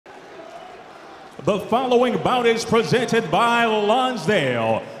The following bout is presented by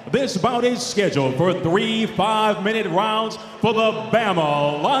Lonsdale. This bout is scheduled for 3 5-minute rounds for the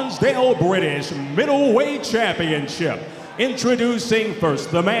BAMMA Lonsdale British Middleweight Championship. Introducing first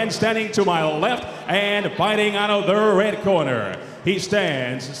the man standing to my left and fighting out of the red corner. He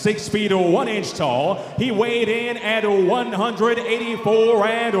stands 6 feet 1 inch tall. He weighed in at 184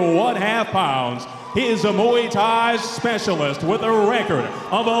 1/2 pounds. He is a Muay Thai specialist with a record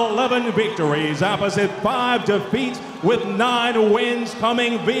of 11 victories opposite 5 defeats with 9 wins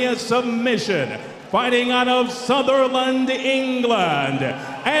coming via submission. Fighting out of Sunderland, England,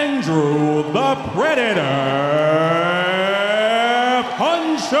 Andrew the Predator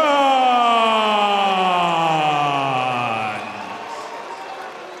Punshon.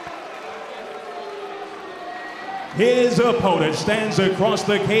 His opponent stands across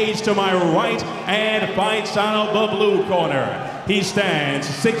the cage to my right and fights out of the blue corner. He stands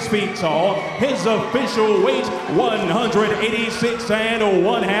 6 feet tall. His official weight, 186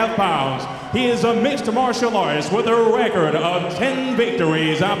 1/2 pounds. He is a mixed martial artist with a record of 10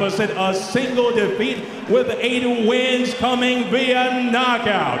 victories opposite a single defeat with 8 wins coming via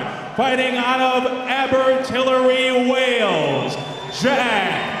knockout. Fighting out of Abertillery, Wales,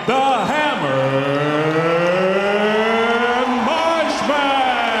 Jack the Hammer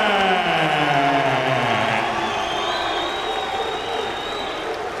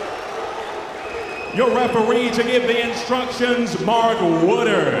Your referee to give the instructions, Mark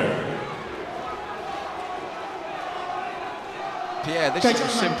Woodard. Pierre, this is a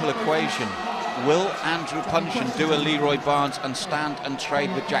simple equation. Will Andrew Punshon do a Leroy Barnes and stand and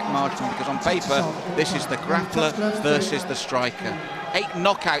trade with Jack Marshman? Because on paper, this is the grappler versus the striker. 8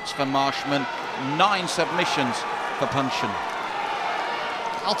 knockouts for Marshman, 9 submissions for Punshon.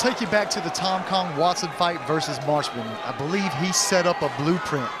 I'll take you back to the Tom Kong Watson fight versus Marshman. I believe he set up a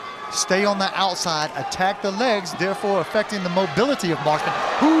blueprint. Stay on the outside, attack the legs, therefore affecting the mobility of Marshman.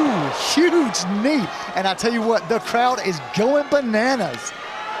 Ooh, huge knee. And I tell you what, the crowd is going bananas.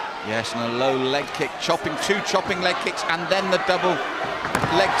 Yes, and a low leg kick, two chopping leg kicks, and then the double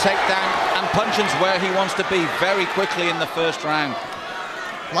leg takedown. And Punshon's where he wants to be very quickly in the first round.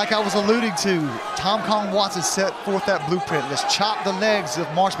 Like I was alluding to, Tom Kong Watson set forth that blueprint. Let's chop the legs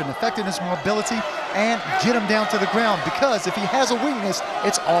of Marshman, affecting his mobility, and get him down to the ground, because if he has a weakness,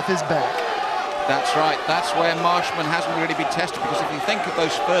 it's off his back. That's right. That's where Marshman hasn't really been tested, because if you think of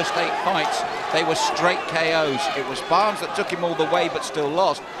those first 8 fights, they were straight KOs. It was Barnes that took him all the way but still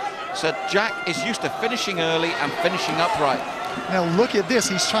lost. So Jack is used to finishing early and finishing upright. Now look at this.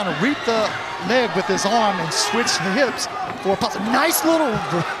 He's trying to reap the leg with his arm and switch the hips for a nice little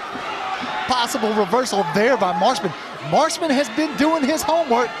possible reversal there by Marshman. Marshman has been doing his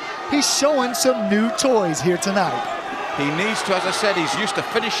homework. He's showing some new toys here tonight. He needs to, as I said, he's used to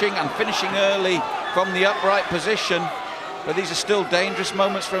finishing and finishing early from the upright position. But these are still dangerous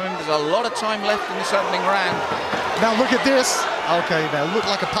moments for him. There's a lot of time left in this opening round. Now look at this. Okay, that looked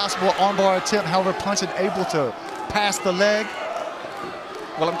like a possible armbar attempt. However, Punshon able to pass the leg.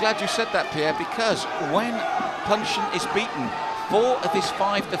 Well, I'm glad you said that, Pierre, because when Punshon is beaten, 4 of his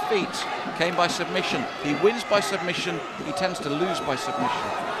 5 defeats came by submission. He wins by submission, he tends to lose by submission.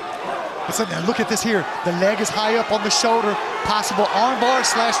 So now look at this here. The leg is high up on the shoulder. Possible armbar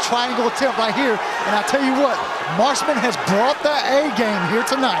 / triangle attempt right here. And I tell you what, Marshman has brought the A game here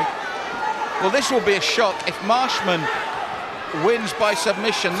tonight. Well, this will be a shock. If Marshman wins by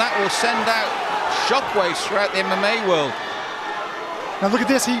submission, that will send out shockwaves throughout the MMA world. Now look at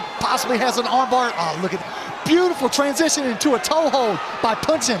this, he possibly has an armbar. Oh, look at that. Beautiful transition into a toe hold by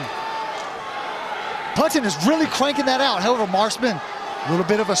Punshon. Punshon is really cranking that out. However, Marshman, a little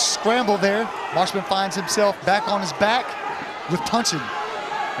bit of a scramble there. Marshman finds himself back on his back with Punshon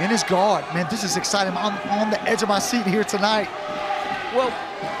in his guard. Man, this is exciting. I'm on the edge of my seat here tonight. Well,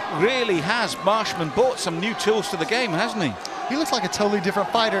 really has Marshman brought some new tools to the game, hasn't he? He looks like a totally different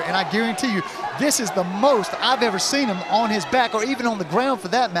fighter, and I guarantee you, this is the most I've ever seen him on his back, or even on the ground for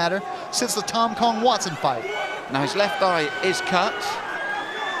that matter, since the Tom Kong Watson fight. Now his left eye is cut.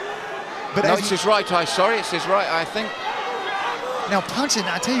 But no, it's his right eye, sorry, it's his right eye, I think. Now Punshon,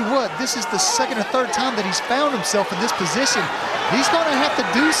 I tell you what, this is the 2nd or 3rd time that he's found himself in this position. He's gonna have to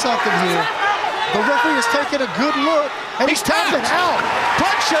do something here. The referee is taking a good look, and he's tapping out.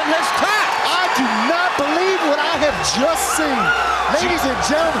 Punshon has tapped! I do not believe what I have just seen. Ladies and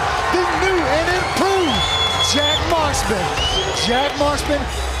gentlemen, the new and improved Jack Marshman. Jack Marshman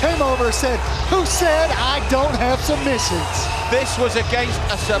came over and said, "Who said I don't have submissions?" This was against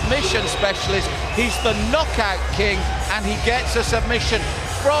a submission specialist. He's the knockout king, and he gets a submission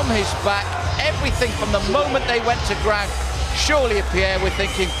from his back. Everything from the moment they went to ground. Surely, Pierre, we're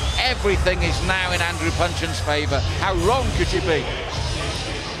thinking everything is now in Andrew Punshon's favour. How wrong could you be?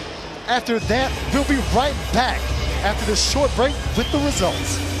 After that, we'll be right back after this short break with the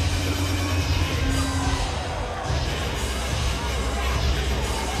results.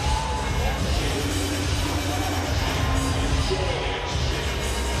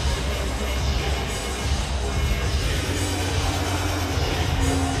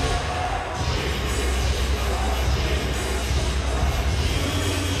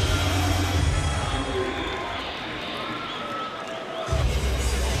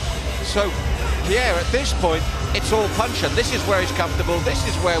 So, Pierre, at this point, it's all Punshon. This is where he's comfortable. This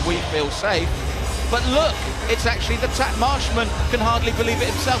is where we feel safe. But look, it's actually the tap. Marshman can hardly believe it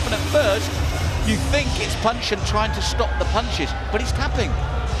himself. And at first, you think it's Punshon trying to stop the punches, but he's tapping.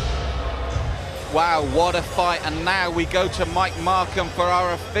 Wow, what a fight. And now we go to Mike Markham for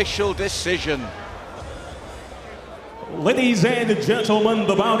our official decision. Ladies and gentlemen,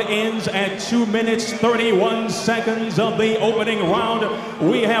 the bout ends at 2 minutes 31 seconds of the opening round.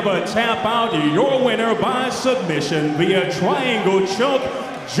 We have a tap out. Your winner by submission via triangle choke,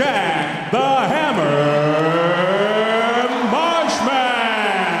 Jack the Hammer Marshman.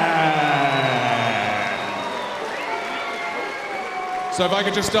 So if I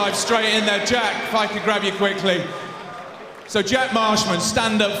could just dive straight in there, Jack, if I could grab you quickly. So Jack Marshman,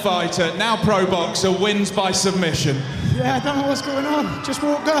 stand-up fighter, now pro boxer, wins by submission. Yeah, I don't know what's going on. Just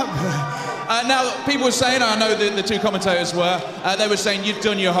woke up. Now, people were saying, I know the two commentators were, they were saying you've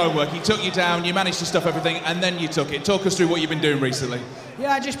done your homework. He took you down, you managed to stuff everything, and then you took it. Talk us through what you've been doing recently.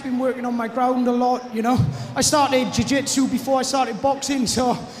 Yeah, I've just been working on my ground a lot, you know. I started jiu-jitsu before I started boxing,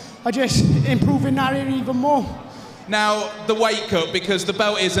 so I just improving that area even more. Now, the weight cut, because the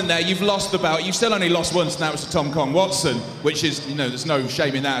belt isn't there, you've lost the belt. You've still only lost once, now it's to Tom Kong Watson, which is, you know, there's no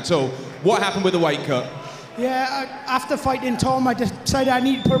shame in that at all. What happened with the weight cut? Yeah, after fighting Tom, I decided I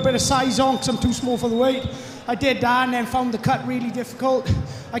need to put a bit of size on because I'm too small for the weight. I did that and then found the cut really difficult.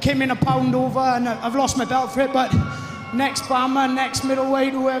 I came in a pound over and I've lost my belt for it, but next BAMMA, next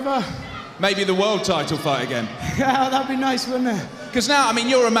middleweight, whoever. Maybe the world title fight again. Yeah, that'd be nice, wouldn't it? Because now, I mean,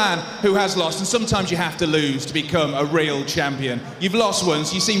 you're a man who has lost, and sometimes you have to lose to become a real champion. You've lost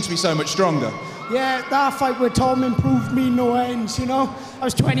once, you seem to be so much stronger. Yeah, that fight with Tom improved me no ends, you know. I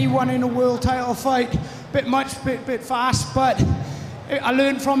was 21 in a world title fight. Bit much, bit fast, but I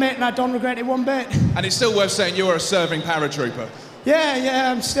learned from it and I don't regret it one bit. And it's still worth saying you're a serving paratrooper. Yeah,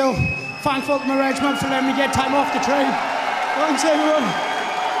 I'm still thankful to my regiment for letting me get time off the train. Thanks, everyone.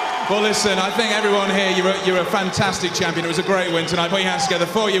 Well, listen, I think everyone here, you're a fantastic champion. It was a great win tonight. Put your hands together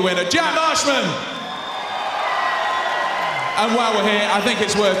for your winner, Jack Marshman. And while we're here, I think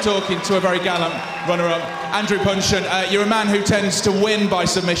it's worth talking to a very gallant runner-up, Andrew Punshon. You're a man who tends to win by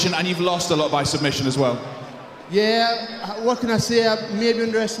submission, and you've lost a lot by submission as well. Yeah, what can I say? I maybe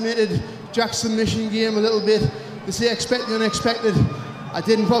underestimated Jack's submission game a little bit. They say expect the unexpected. I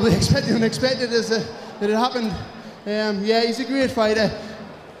didn't probably expect the unexpected as that it happened. Yeah, he's a great fighter,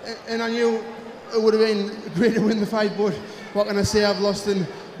 and I knew it would have been great to win the fight, but what can I say? I've lost and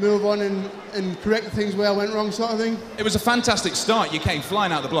move on and correct the things where I went wrong, sort of thing. It was a fantastic start. You came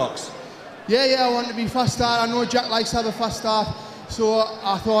flying out the blocks. Yeah, I wanted to be fast start. I know Jack likes to have a fast start, so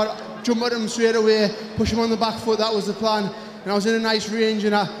I thought jump at him straight away, push him on the back foot. That was the plan. And I was in a nice range,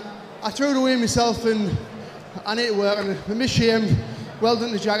 and I threw it away myself, and I need to work. And I'm ashamed. Well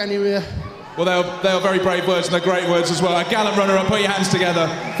done to Jack anyway. Well, they are very brave words, and they're great words as well. A gallant runner-up. Put your hands together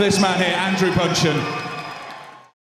for this man here, Andrew Punshon.